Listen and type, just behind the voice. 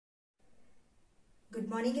Good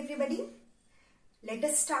morning everybody. Let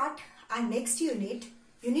us start our next unit,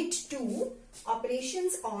 Unit 2,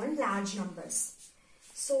 Operations on Large Numbers.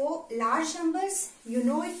 So large numbers, you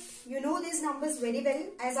know these numbers very well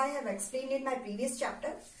as I have explained in my previous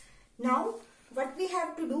chapter. Now what we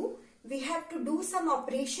have to do? We have to do some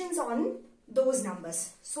operations on those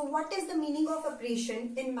numbers. So what is the meaning of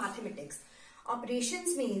operation in mathematics?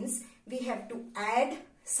 Operations means we have to add,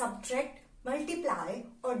 subtract, multiply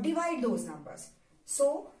or divide those numbers.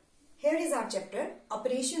 So here is our chapter,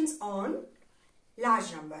 Operations on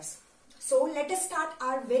Large Numbers. So let us start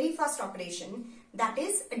our very first operation, that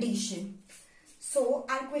is addition. So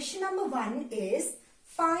our question number 1 is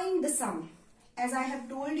find the sum. As I have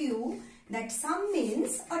told you that sum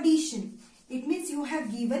means addition. It means you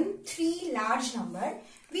have given 3 large numbers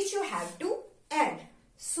which you have to add.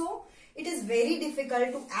 So it is very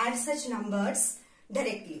difficult to add such numbers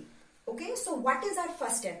directly. Okay, so what is our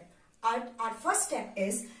first step? Our first step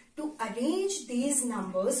is to arrange these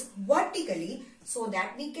numbers vertically so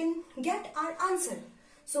that we can get our answer.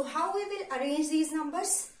 So how we will arrange these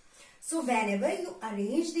numbers? So whenever you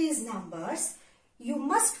arrange these numbers, you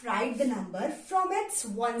must write the number from its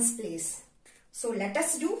ones place. So let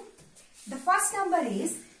us do. The first number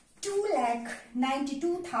is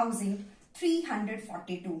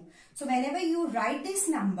 2,92,342. So whenever you write this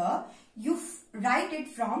number, you write it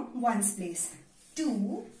from ones place.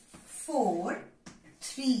 2, 4,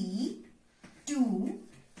 3, 2,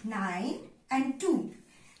 9 and 2.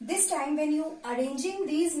 This time when you arranging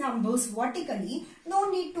these numbers vertically, no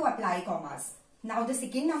need to apply commas. Now the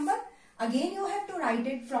second number, again you have to write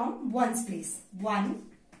it from ones place. 1,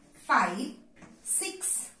 5,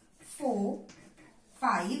 6, 4,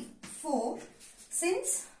 5, 4.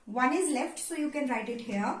 Since 1 is left, so you can write it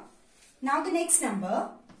here. Now the next number,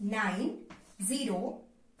 9, 0,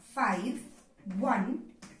 5, 1,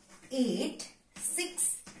 8,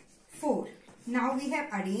 6, 4. Now we have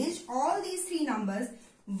arranged all these 3 numbers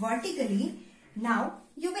vertically. Now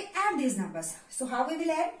you will add these numbers. So how we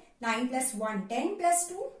will add? 9 plus 1, 10 plus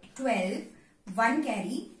 2, 12, 1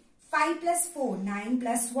 carry, 5 plus 4, 9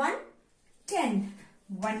 plus 1, 10,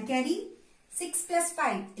 1 carry, 6 plus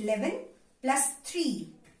 5, 11, plus 3,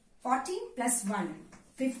 14 plus 1,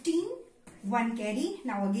 15, 1 carry.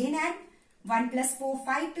 Now again add 1 plus 4,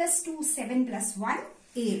 5 plus 2, 7 plus 1,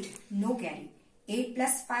 8, no carry. 8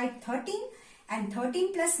 plus 5, 13 and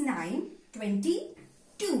 13 plus 9,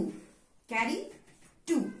 22. Carry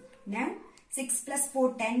 2. Now 6 plus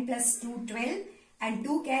 4, 10 plus 2, 12 and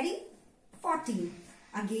 2 carry 14.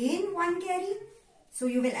 Again 1 carry. So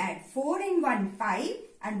you will add 4 and 1, 5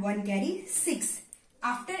 and 1 carry 6.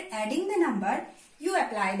 After adding the number, you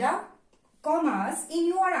apply the commas in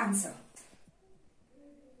your answer.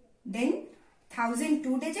 Then 1000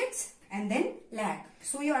 2 digits and then lakh.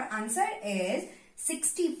 So your answer is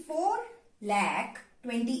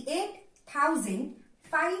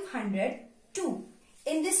 64,28,502.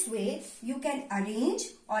 In this way, you can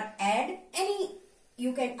arrange or add any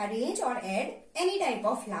type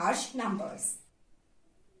of large numbers.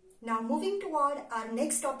 Now moving toward our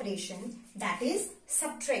next operation, that is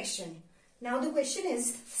subtraction. Now the question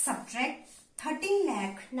is subtract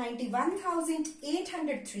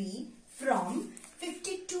 13,91,803 from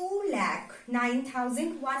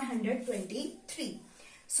 52,09,123.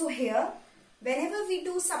 So here, whenever we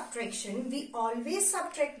do subtraction, we always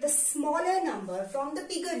subtract the smaller number from the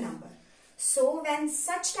bigger number. So when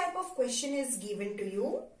such type of question is given to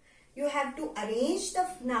you, you have to arrange the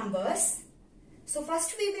numbers. So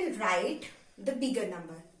first we will write the bigger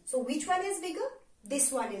number. So which one is bigger?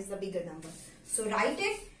 This one is the bigger number. So write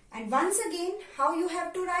it, and once again, how you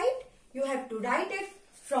have to write? You have to write it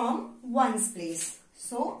from ones place.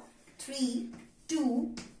 So 3,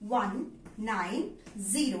 2, 1, 9,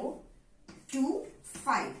 0, 2,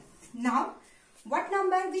 5. Now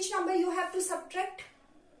which number you have to subtract?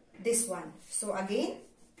 This one. So again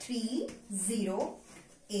 3, 0,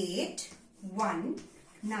 8, 1,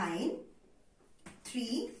 9,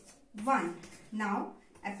 3, 1. Now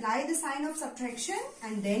apply the sign of subtraction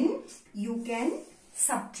and then you can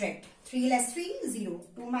subtract. 3 less 3, 0.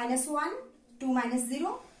 2 minus 1, 2 minus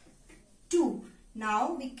 0, 2.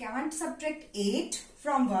 Now we can't subtract 8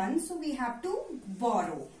 from 1, so we have to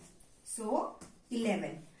borrow. So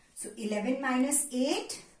 11. So 11 minus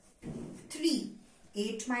 8, 3.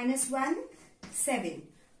 8 minus 1, 7.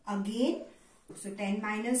 Again, so 10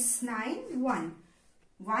 minus 9, 1.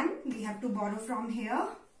 1 we have to borrow from here,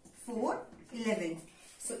 4, 11.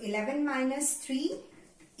 So 11 minus 3,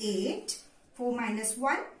 8. 4 minus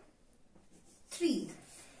 1, 3.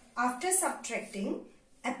 After subtracting,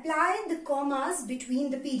 apply the commas between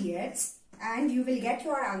the periods and you will get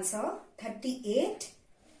your answer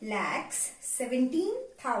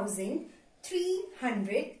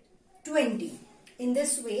 38,17,320. In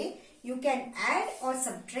this way, you can add or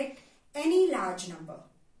subtract any large number.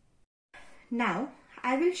 Now,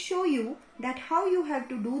 I will show you that how you have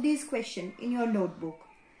to do these questions in your notebook.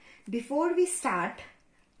 Before we start,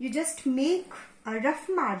 you just make a rough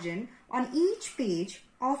margin on each page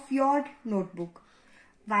of your notebook.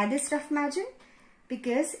 Why this rough margin?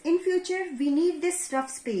 Because in future we need this rough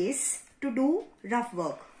space to do rough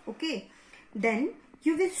work. Okay. Then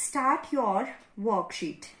you will start your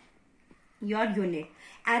worksheet, your unit.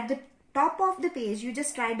 At the top of the page, you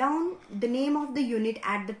just write down the name of the unit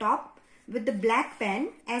at the top with the black pen,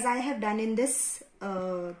 as I have done in this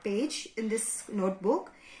page, in this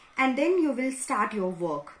notebook, and then you will start your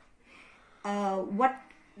work. What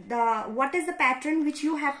is the pattern which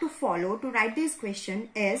you have to follow to write this question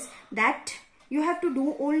is that you have to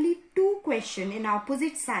do only 2 questions in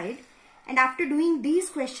opposite side, and after doing these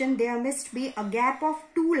questions there must be a gap of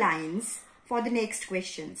 2 lines for the next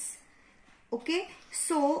questions. Okay,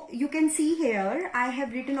 so you can see here I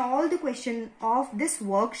have written all the questions of this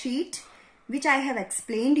worksheet which I have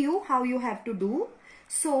explained you how you have to do.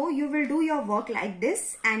 So you will do your work like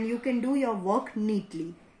this and you can do your work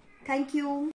neatly. Thank you.